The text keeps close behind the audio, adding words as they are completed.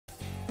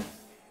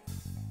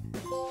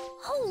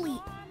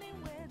Holy...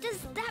 Does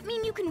that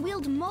mean you can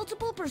wield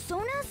multiple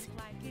personas?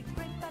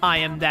 I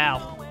am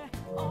thou.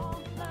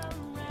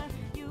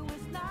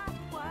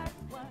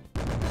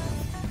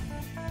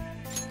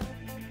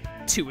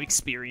 To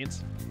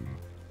experience.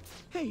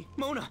 Hey,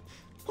 Mona,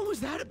 what was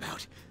that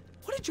about?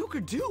 What did Joker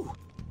do?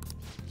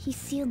 He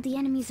sealed the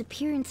enemy's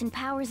appearance and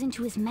powers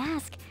into his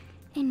mask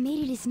and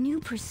made it his new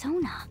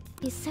persona.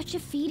 Is such a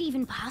feat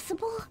even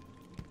possible?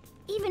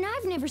 Even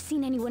I've never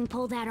seen anyone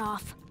pull that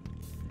off.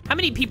 How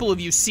many people have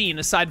you seen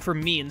aside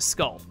from me and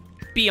Skull?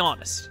 Be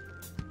honest.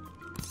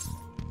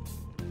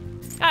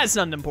 That's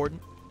not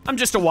important. I'm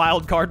just a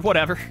wild card,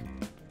 whatever.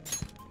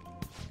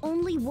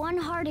 Only one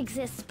heart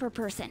exists per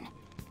person.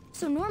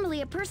 So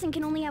normally a person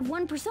can only have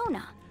one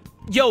persona.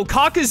 Yo,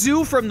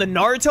 Kakuzu from the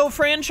Naruto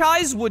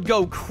franchise would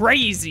go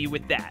crazy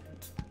with that.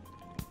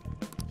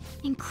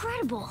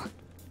 Incredible.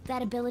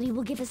 That ability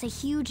will give us a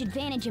huge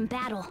advantage in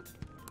battle.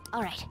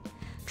 All right,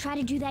 try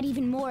to do that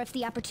even more if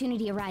the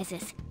opportunity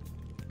arises.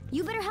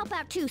 You better help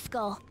out too,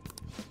 Skull.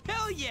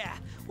 Hell yeah!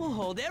 We'll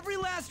hold every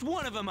last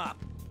one of them up.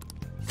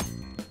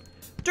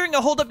 During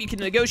a holdup, you can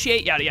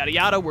negotiate, yada yada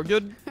yada, we're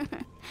good.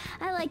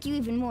 I like you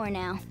even more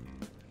now.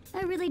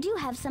 I really do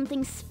have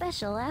something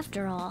special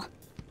after all.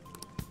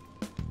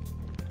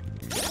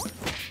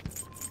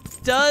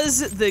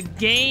 Does the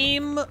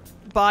game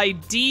by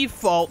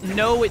default?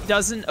 No, it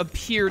doesn't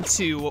appear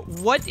to.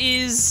 What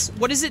is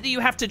it that you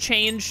have to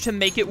change to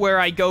make it where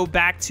I go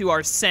back to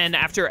Arsene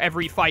after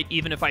every fight,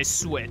 even if I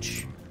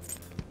switch?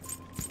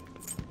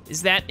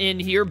 Is that in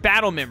here?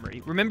 Battle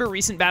memory. Remember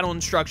recent battle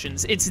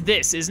instructions. It's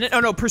this, isn't it? Oh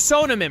no,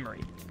 persona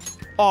memory.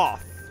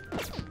 Off.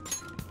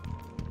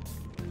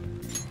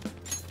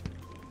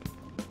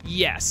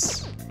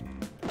 Yes.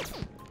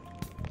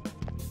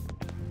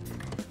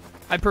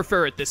 I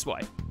prefer it this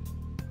way.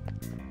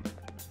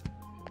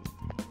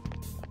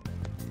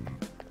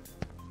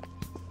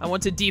 I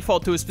want to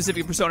default to a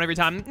specific persona every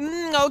time.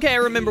 Okay, I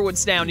remember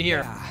what's down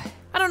here.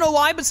 I don't know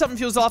why, but something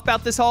feels off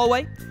about this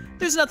hallway.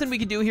 There's nothing we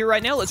can do here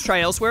right now. Let's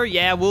try elsewhere.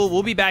 Yeah,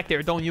 we'll be back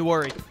there. Don't you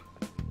worry.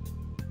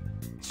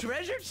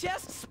 Treasure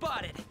chest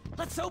spotted.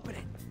 Let's open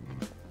it.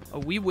 Oh,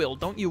 we will.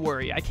 Don't you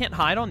worry. I can't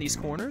hide on these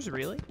corners,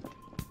 really.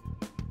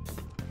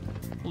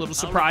 A little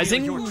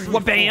surprising.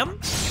 Wha-bam.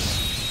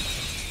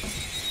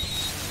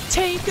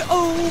 Take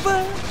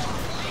over.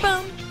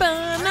 Bum,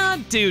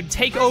 ba, dude,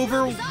 Take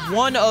Over,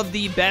 one of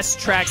the best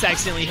tracks.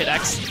 Accidentally hit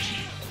X.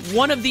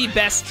 One of the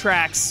best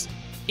tracks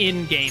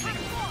in gaming.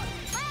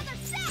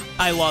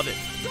 I love it.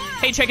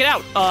 Hey, check it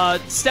out.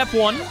 Step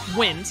 1,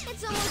 wind.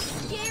 It's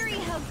almost scary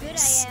how good I am.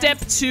 Step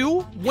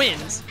 2,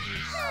 wind.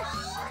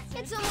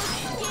 It's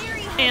almost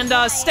scary how And good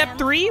I step am.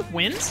 3,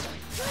 wind.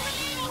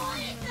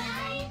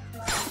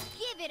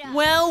 Give it up.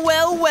 Well,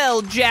 well,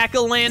 well,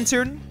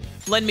 jack-o'-lantern.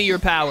 Lend me your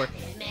power.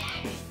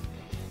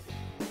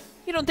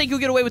 You don't think you'll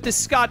get away with this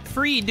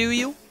scot-free, do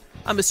you?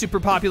 I'm a super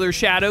popular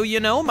shadow, you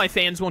know? My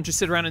fans won't just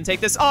sit around and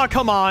take this. Oh,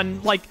 come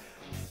on. Like,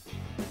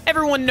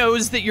 everyone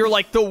knows that you're,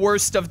 like, the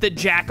worst of the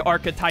Jack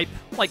archetype.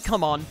 Like,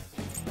 come on.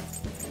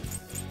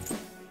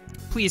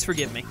 Please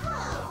forgive me.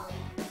 I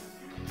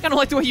don't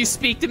like the way you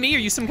speak to me. Are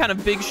you some kind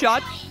of big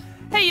shot?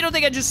 Hey, you don't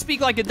think I just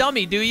speak like a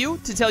dummy, do you?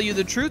 To tell you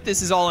the truth,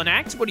 this is all an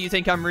act. What do you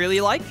think I'm really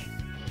like?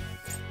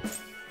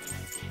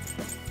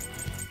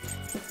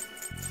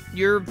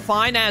 You're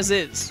fine as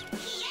is.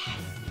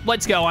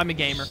 Let's go, I'm a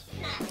gamer.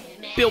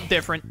 Built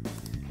different.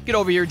 Get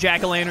over here,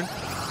 jack-o'-lantern.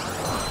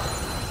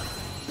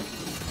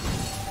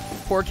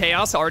 Poor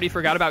Chaos already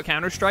forgot about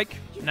Counter-Strike.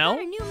 No?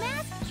 Got a new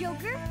mask,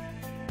 Joker.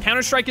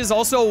 Counter-Strike is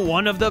also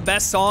one of the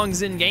best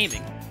songs in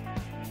gaming.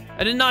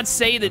 I did not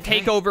say that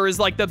Takeover is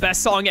like the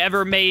best song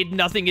ever made,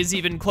 nothing is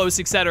even close,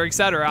 etc.,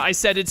 etc. I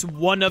said it's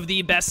one of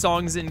the best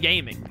songs in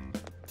gaming.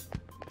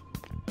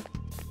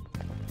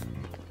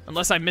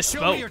 Unless I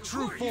misspoke. Show me your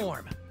true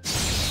form.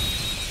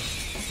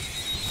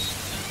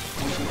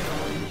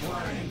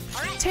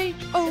 Take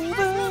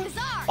over.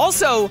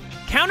 Also,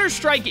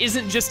 Counter-Strike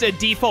isn't just a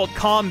default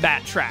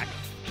combat track.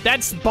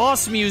 That's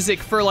boss music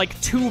for like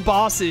 2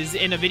 bosses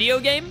in a video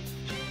game.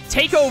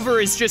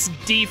 Takeover is just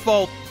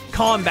default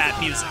combat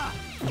music.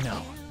 No.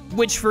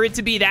 Which, for it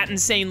to be that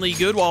insanely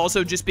good while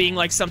also just being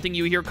like something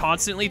you hear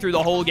constantly through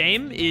the whole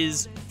game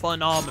is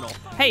phenomenal.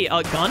 Hey,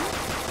 a gun?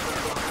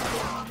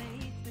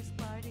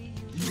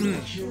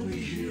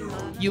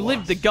 You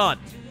lived the gun.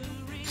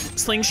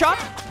 Slingshot?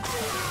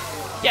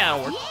 Yeah,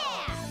 that'll work.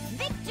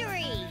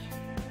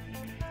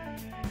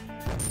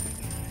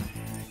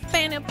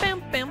 Bam,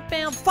 bam, bam,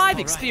 bam. 5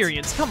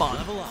 experience, come on.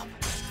 Level up.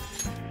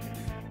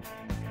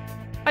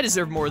 I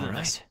deserve more than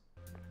this.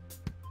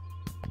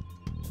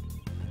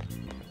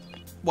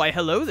 Why,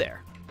 hello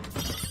there.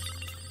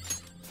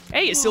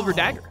 Hey, a silver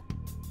dagger.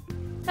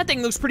 That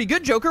thing looks pretty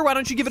good, Joker. Why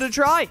don't you give it a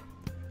try?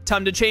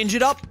 Time to change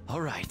it up.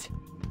 All right.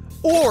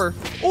 Or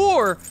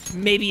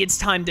maybe it's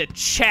time to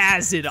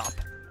Chaz it up.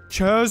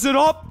 Chaz it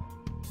up.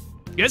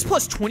 You guys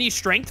plus 20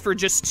 strength for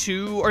just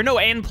 2, or no,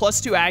 and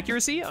plus 2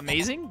 accuracy.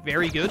 Amazing,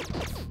 very good.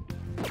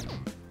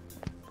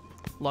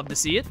 Love to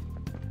see it.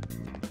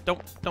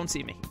 Don't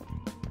see me.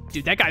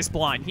 Dude, that guy's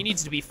blind. He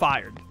needs to be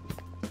fired.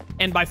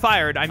 And by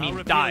fired, I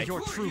mean die.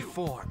 Your true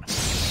form.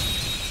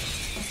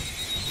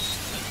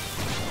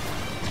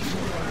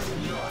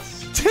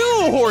 2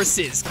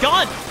 horses!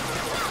 Gun!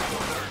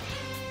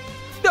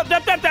 Dup,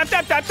 dup, dup, dup,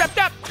 dup, dup, dup,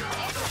 dup.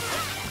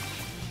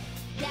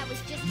 That was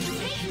just a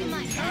taste of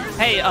my first.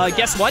 Hey,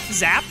 guess what?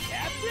 Zap.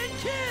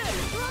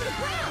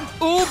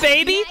 Ooh,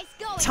 baby!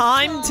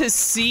 Time to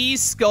see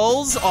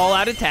skulls all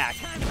out attack.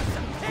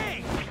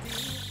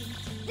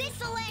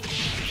 This'll end.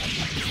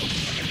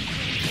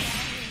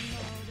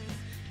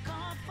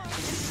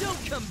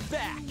 Don't come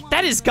back.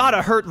 That has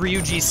gotta hurt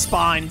Ryuji's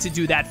spine to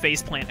do that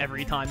faceplant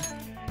every time.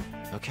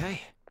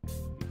 Okay.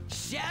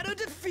 Shadow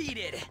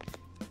defeated.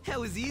 That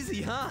was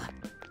easy, huh?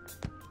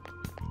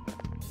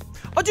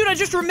 Oh, dude, I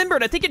just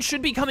remembered. I think it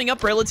should be coming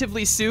up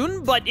relatively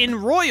soon, but in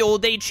Royal,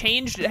 they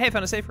changed it. Hey, I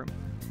found a safe room.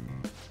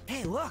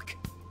 Hey, look.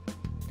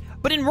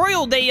 But in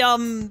Royal, they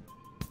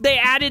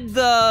added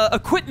the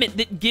equipment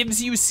that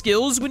gives you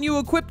skills when you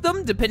equip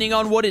them, depending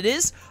on what it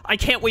is. I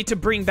can't wait to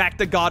bring back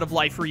the God of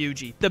Life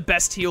Ryuji, the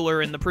best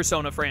healer in the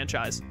Persona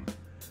franchise.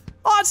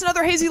 Oh, it's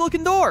another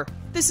hazy-looking door.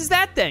 This is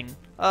that thing.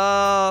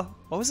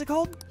 What was it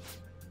called?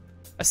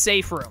 A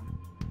safe room.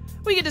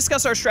 We can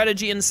discuss our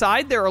strategy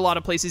inside. There are a lot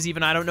of places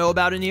even I don't know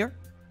about in here.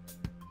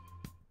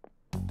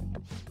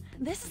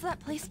 This is that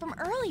place from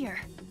earlier.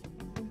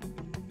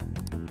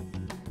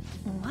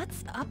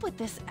 What's up with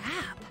this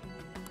app?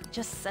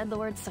 Just said the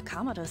word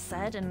Sakamoto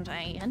said, and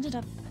I ended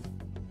up...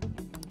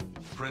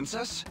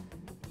 Princess?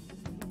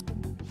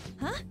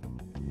 Huh?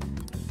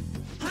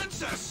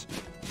 Princess!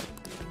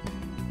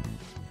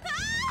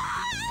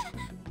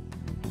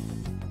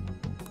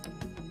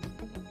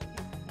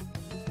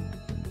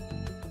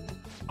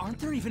 Aren't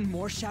there even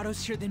more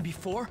shadows here than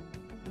before?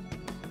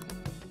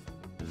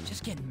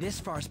 Just getting this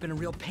far has been a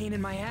real pain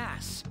in my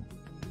ass.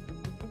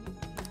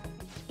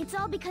 It's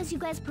all because you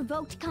guys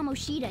provoked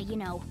Kamoshida, you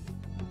know.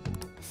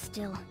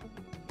 Still,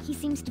 he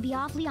seems to be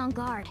awfully on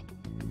guard.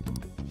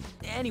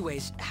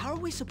 Anyways, how are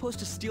we supposed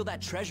to steal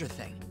that treasure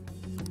thing?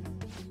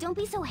 Don't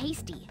be so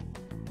hasty.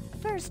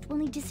 First, we'll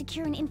need to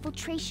secure an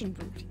infiltration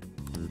route.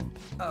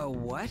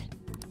 What?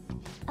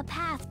 A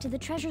path to the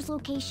treasure's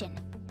location.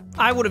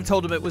 I would have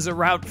told him it was a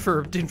route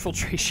for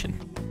infiltration.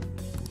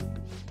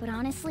 But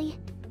honestly,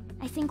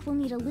 I think we'll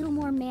need a little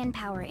more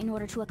manpower in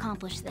order to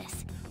accomplish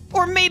this.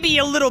 Or maybe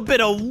a little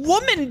bit of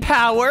woman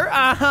power,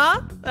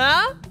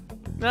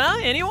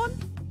 anyone?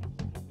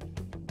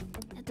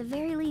 At the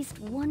very least,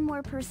 one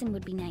more person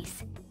would be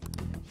nice.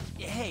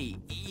 Hey,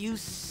 you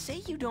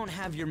say you don't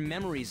have your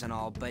memories and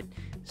all, but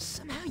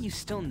somehow you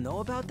still know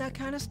about that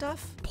kind of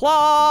stuff?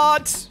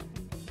 Plot!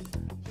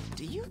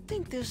 Do you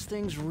think this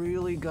thing's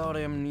really got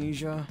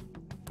amnesia?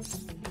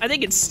 I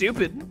think it's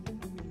stupid.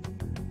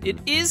 It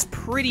is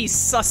pretty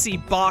sussy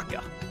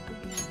baka.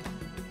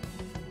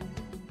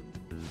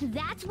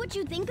 That's what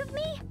you think of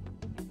me?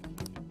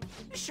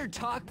 You sure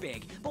talk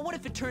big, but what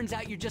if it turns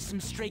out you're just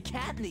some stray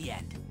cat in the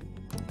end?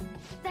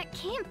 That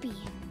can't be.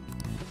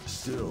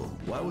 Still,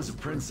 why was a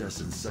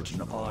princess in such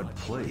an odd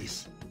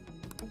place?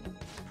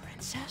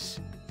 Princess?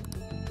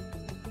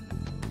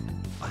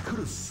 I could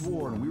have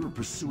sworn we were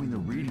pursuing the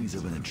readings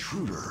of an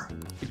intruder.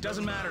 It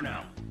doesn't matter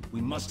now.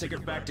 We must take her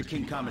back to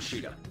King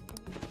Kamoshida.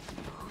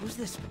 Who's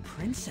this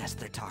princess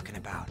they're talking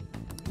about?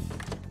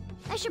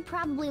 I should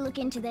probably look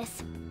into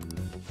this.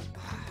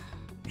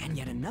 And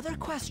yet another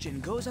question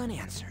goes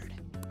unanswered.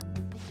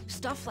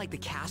 Stuff like the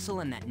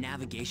castle and that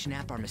navigation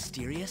app are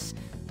mysterious,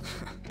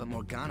 but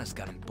Morgana's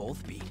got them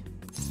both beat.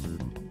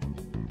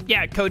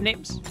 Yeah, code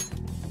names.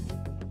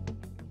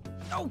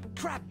 Oh,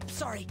 crap,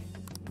 sorry.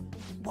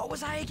 What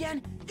was I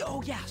again?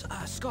 Oh, yeah,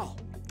 Skull.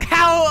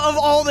 How, of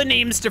all the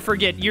names to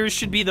forget, yours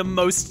should be the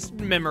most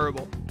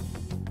memorable.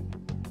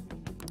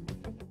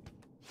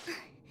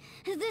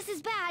 This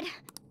is bad.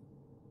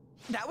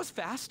 That was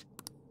fast.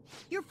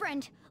 Your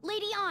friend,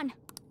 Lady An.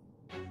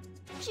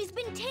 She's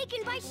been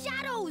taken by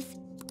shadows!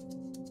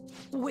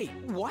 Wait,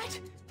 what?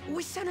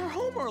 We sent her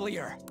home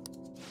earlier.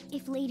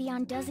 If Lady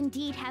An does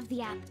indeed have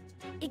the app,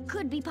 it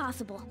could be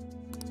possible.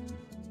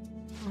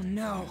 Oh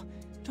no,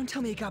 don't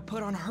tell me it got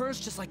put on hers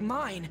just like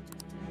mine.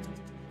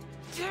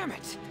 Damn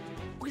it!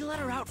 We let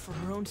her out for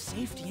her own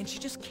safety and she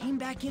just came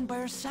back in by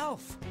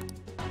herself.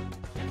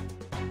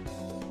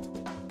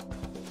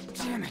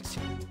 Damn it.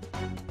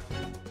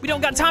 We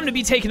don't got time to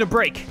be taking a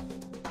break.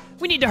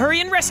 We need to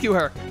hurry and rescue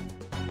her.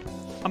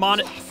 I'm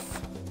on it.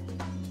 Yes!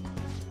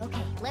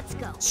 Okay, let's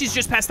go. She's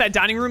just past that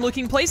dining room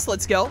looking place.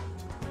 Let's go.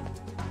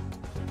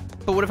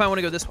 But what if I want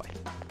to go this way?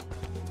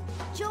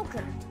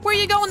 Joker. Where are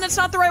you going? That's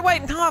not the right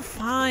way. Oh,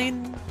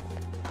 fine.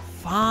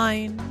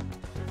 Fine.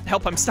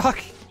 Help, I'm stuck.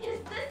 Is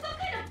this some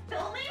kind of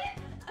filming?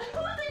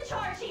 Who's in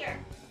charge here?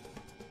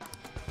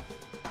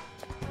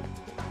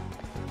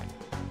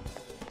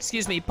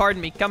 Excuse me,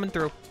 pardon me, coming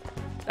through.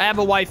 I have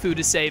a waifu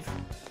to save.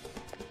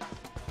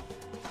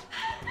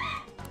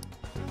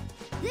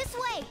 This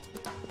way!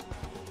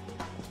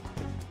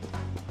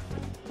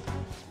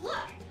 Look,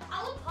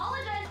 I'll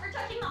apologize for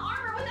touching the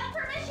armor without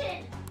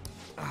permission.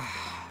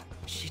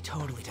 She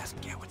totally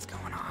doesn't get what's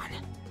going on.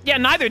 Yeah,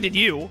 neither did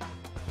you.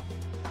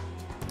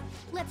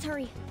 Let's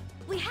hurry.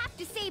 We have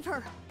to save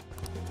her.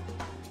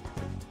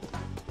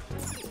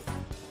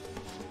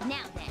 Now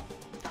then.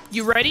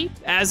 You ready?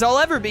 As I'll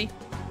ever be.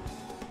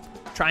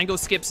 Triangle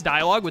skips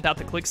dialogue without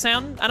the click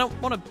sound. I don't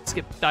want to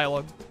skip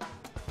dialogue.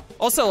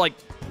 Also, like,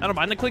 I don't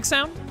mind the click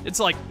sound. It's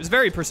like, it's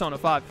very Persona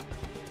 5.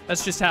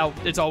 That's just how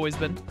it's always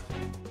been.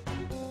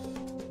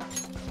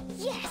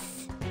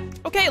 Yes.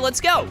 Okay,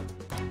 let's go.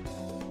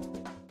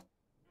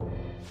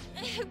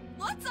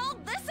 What's all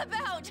this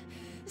about?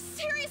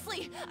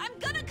 Seriously, I'm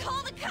gonna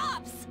call the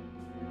cops!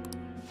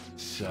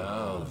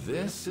 So,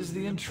 this is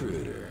the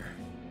intruder.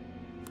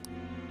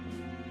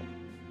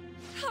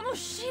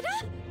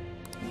 Kamoshida?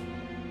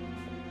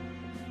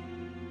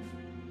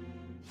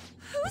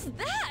 Who's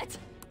that?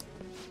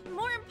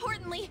 More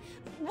importantly,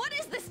 what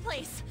is this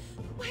place?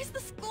 Why is the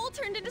school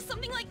turned into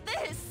something like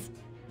this?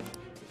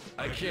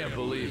 I can't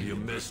believe you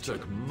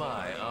mistook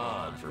my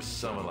An for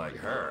someone like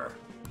her.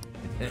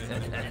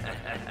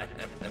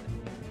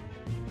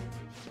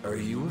 Are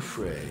you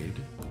afraid?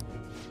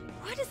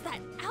 What is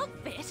that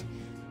outfit?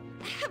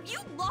 Have you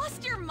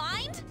lost your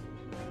mind?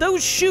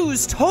 Those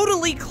shoes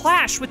totally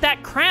clash with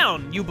that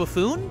crown, you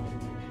buffoon.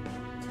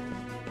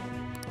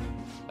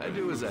 I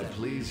do as I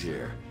please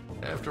here.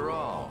 After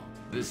all,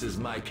 this is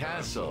my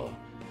castle.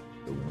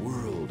 The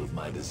world of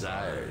my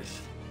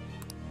desires.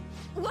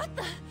 What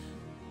the?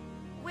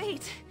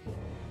 Wait,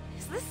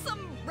 is this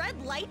some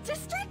red light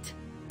district?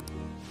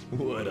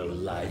 What a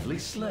lively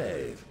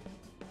slave.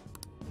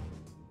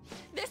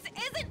 This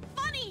isn't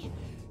funny!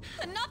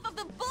 Enough of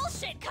the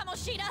bullshit,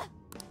 Kamoshida!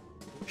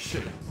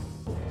 Shit.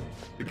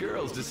 The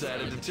girls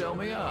decided to tell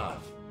me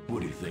off.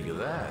 What do you think of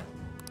that?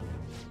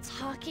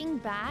 Talking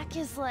back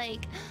is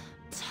like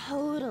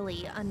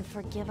totally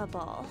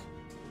unforgivable.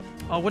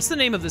 Oh, what's the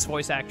name of this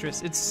voice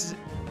actress? It's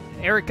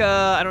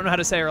Erica, I don't know how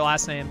to say her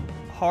last name.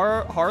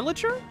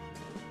 Harlicher?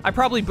 I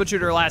probably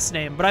butchered her last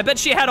name, but I bet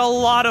she had a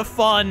lot of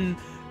fun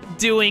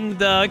doing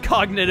the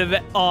cognitive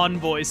on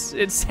voice.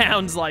 It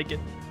sounds like it.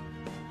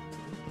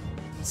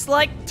 It's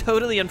like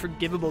totally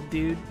unforgivable,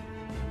 dude.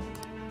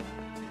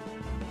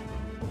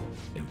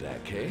 In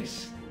that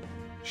case,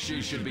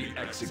 she should be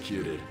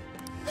executed.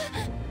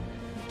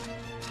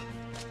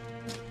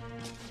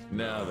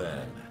 Now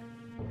then,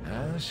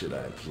 how should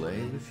I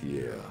play with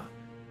you?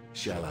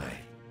 Shall I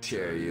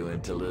tear you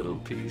into little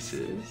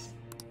pieces?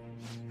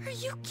 Are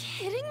you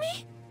kidding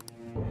me?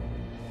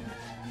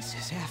 This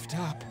is effed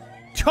up.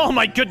 Oh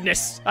my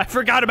goodness, I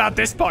forgot about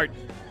this part.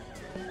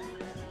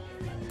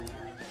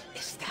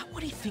 Is that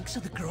what he thinks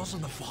of the girls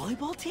on the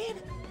volleyball team?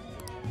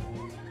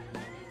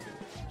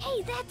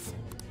 Hey, that's...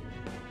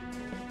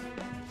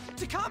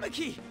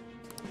 Takamaki!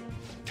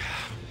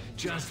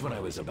 Just when I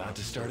was about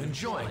to start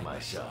enjoying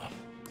myself.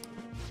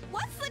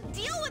 What's the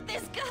deal with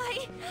this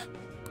guy?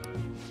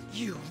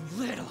 You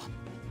little...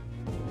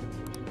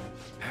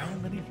 How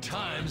many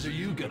times are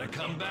you gonna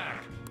come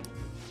back?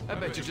 I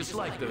bet you just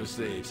like those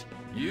thieves.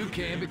 You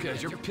came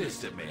because you're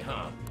pissed at me,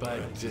 huh?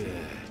 But,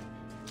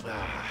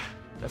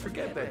 I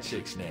forget that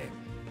chick's name.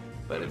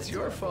 But it's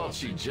your fault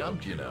she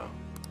jumped, you know.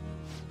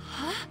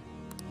 Huh?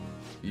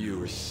 You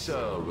were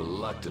so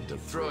reluctant to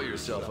throw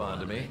yourself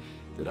onto me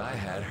that I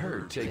had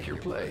her take your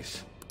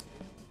place.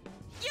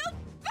 You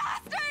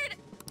bastard!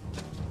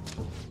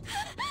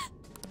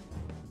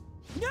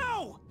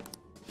 No!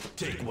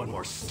 Take one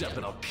more step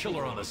and I'll kill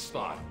her on the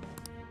spot.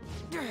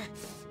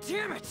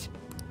 Damn it!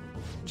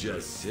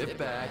 Just sit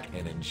back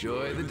and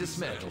enjoy the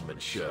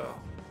dismantlement show.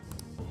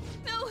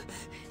 No,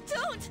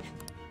 don't!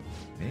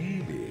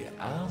 Maybe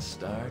I'll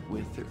start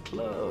with her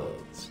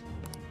clothes.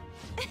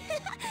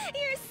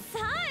 You're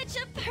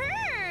such a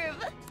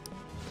perv!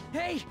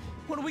 Hey,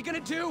 what are we gonna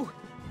do?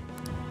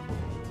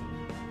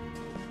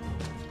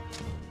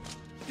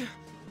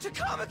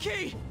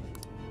 Takamaki!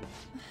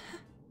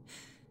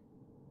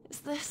 Is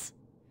this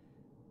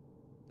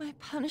my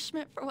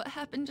punishment for what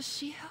happened to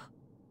Shio?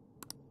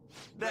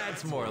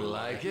 That's more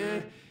like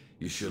it.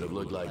 You should have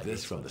looked like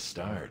this from the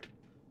start.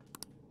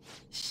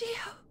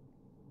 Shio,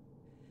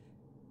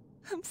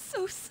 I'm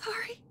so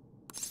sorry.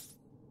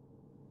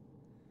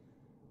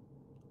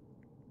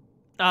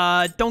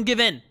 Don't give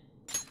in.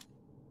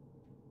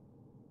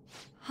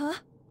 Huh?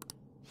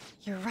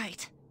 You're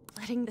right.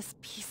 Letting this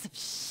piece of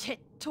shit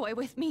toy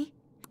with me?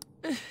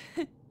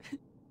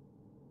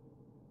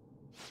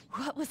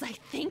 What was I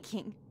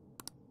thinking?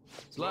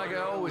 It's like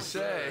I always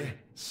say,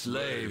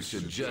 slaves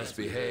should just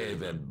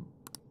behave and...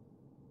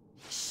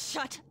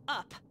 Shut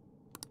up!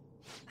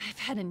 I've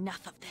had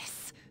enough of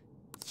this.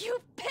 You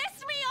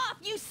pissed me off,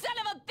 you son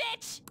of a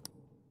bitch!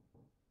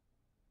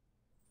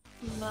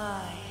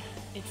 My,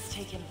 it's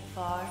taken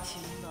far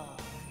too long.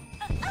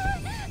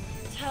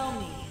 Tell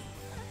me,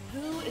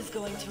 who is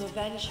going to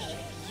avenge her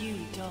if you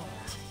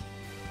don't?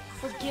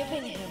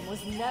 Forgiving him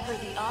was never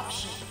the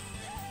option.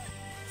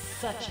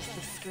 Such is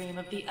the scream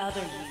of the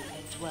other you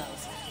that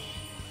dwells within.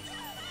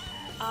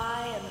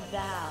 I am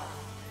thou,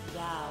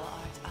 thou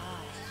art I.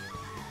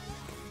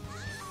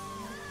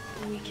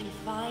 We can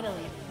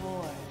finally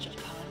forge a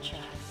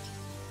contract.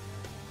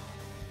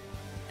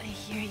 I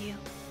hear you,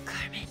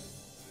 Carmen.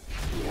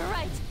 You're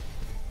right.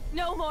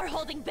 No more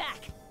holding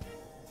back.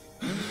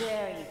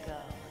 There you go.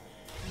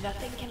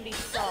 Nothing can be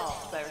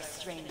solved by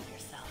restraining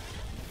yourself.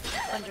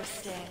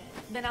 Understand?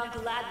 Then I'll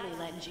gladly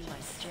lend you my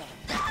strength.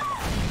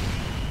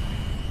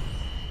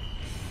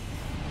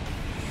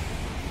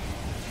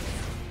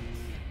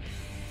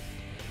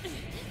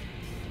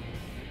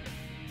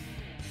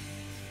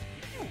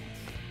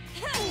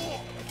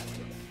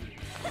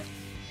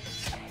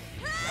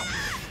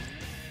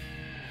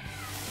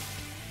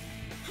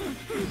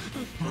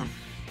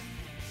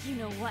 You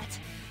know what?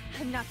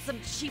 I'm not some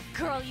cheap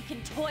girl you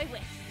can toy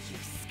with, you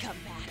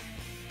scumbag.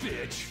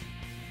 Bitch!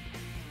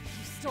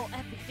 You stole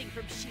everything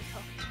from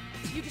Shiko.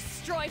 You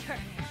destroyed her.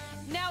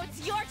 Now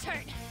it's your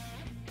turn.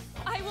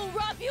 I will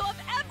rob you of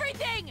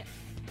everything!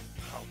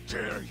 How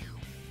dare you!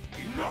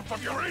 Enough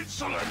of your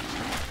insolence!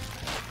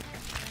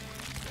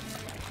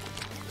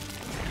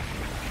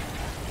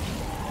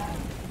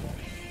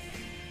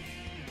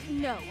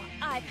 No,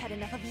 I've had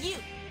enough of you.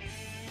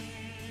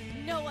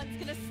 No one's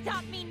gonna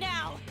stop me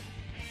now.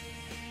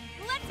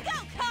 Let's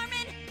go,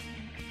 Carmen!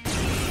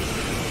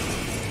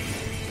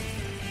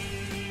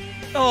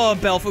 Oh,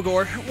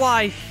 Belphegor,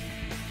 why?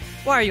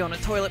 Why are you on a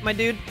toilet, my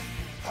dude?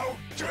 How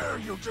dare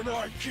you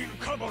deny King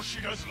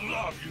Kamoshida's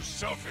love, you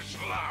selfish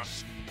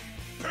lass!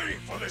 Pay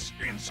for this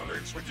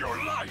insolence with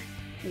your life!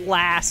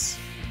 Lass.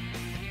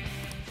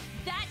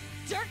 That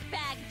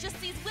dirtbag just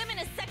sees women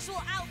as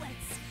sexual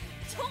outlets.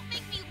 Don't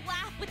make me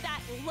laugh with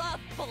that love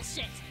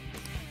bullshit.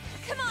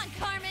 Come on,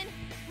 Carmen.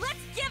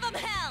 Let's give him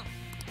hell.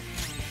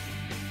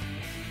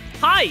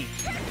 Hi.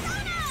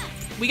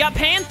 Persona! We got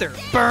Panther.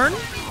 Burn.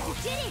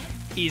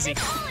 Easy.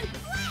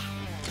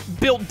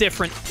 Built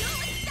different.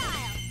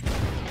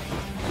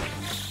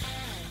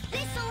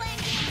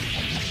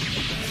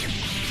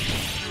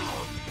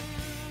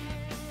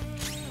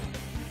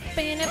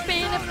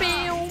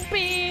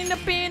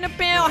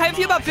 How do you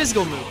feel about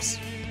physical moves?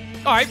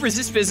 Alright,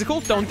 resist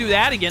physical. Don't do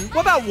that again.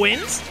 What about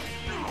winds?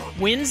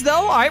 Winds,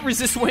 though? Alright,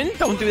 resist wind.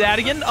 Don't do that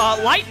again.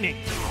 Lightning.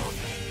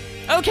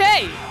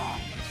 Okay.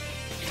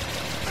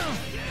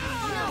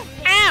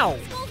 Ow.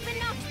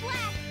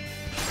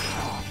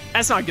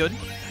 That's not good.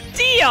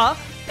 Dia!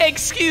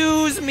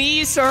 Excuse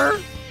me,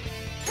 sir.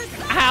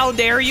 How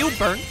dare you?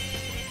 Burn.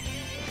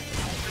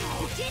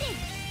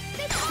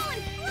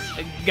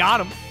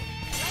 Got him.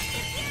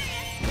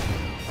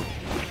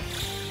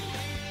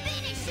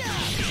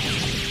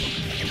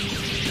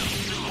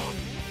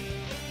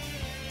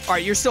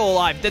 Alright, you're still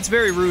alive. That's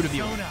very rude of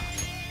you.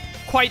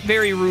 Quite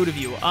very rude of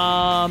you. Burn. We're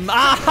all knocked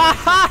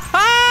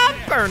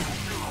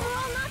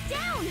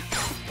down.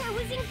 That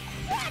was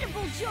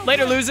incredible, Joker.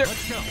 Later, loser.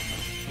 Let's go.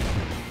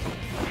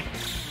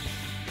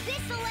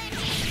 This'll end it.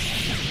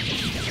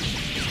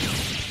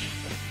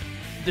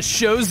 The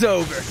show's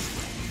over.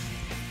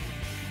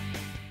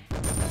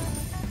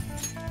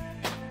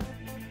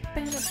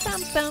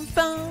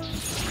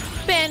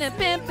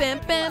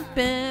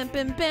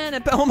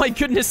 Oh my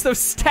goodness, those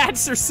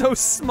stats are so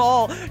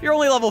small. You're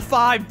only level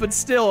 5, but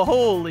still,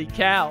 holy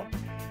cow.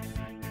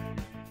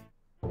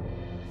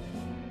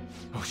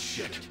 Oh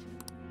shit.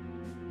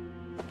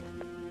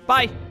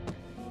 Bye.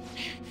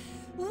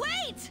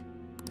 Wait!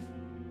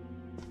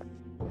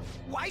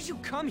 Why'd you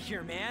come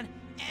here, man?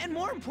 And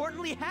more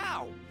importantly,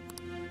 how?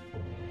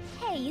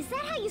 Hey, is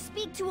that how you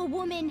speak to a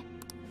woman?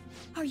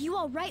 Are you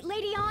all right,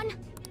 Lady On?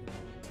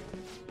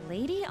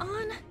 Lady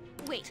On?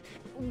 Wait,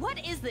 what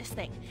is this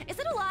thing? Is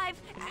it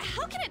alive?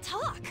 How can it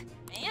talk?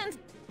 And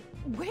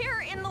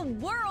where in the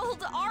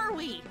world are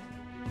we?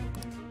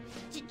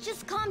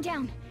 Just calm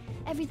down.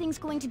 Everything's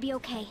going to be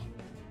okay.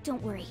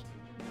 Don't worry.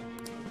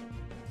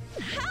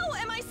 How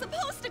am I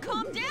supposed to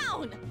calm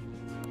down?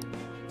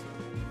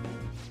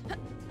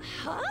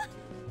 Huh?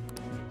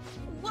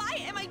 Why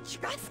am I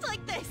dressed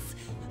like this?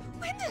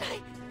 When did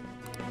I...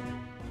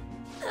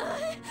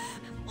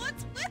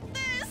 what's with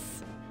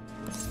this?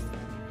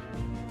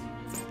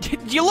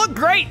 You look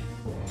great.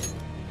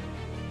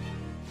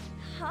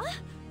 Huh?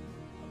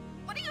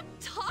 What are you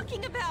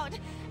talking about?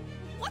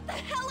 What the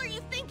hell are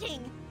you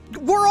thinking?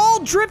 We're all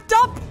dripped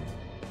up.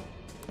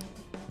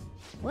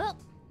 Well,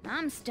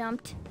 I'm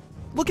stumped.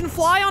 Looking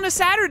fly on a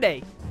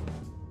Saturday.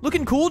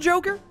 Looking cool,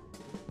 Joker?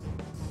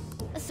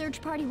 A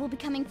search party will be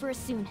coming for us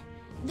soon.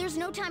 There's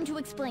no time to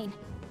explain.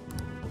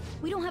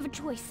 We don't have a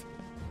choice.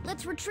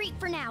 Let's retreat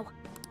for now.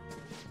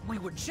 We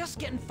were just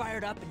getting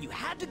fired up and you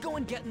had to go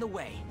and get in the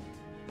way.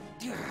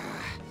 Ugh,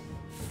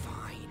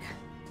 fine.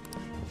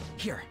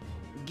 Here,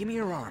 give me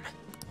your arm.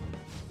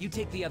 You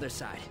take the other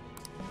side.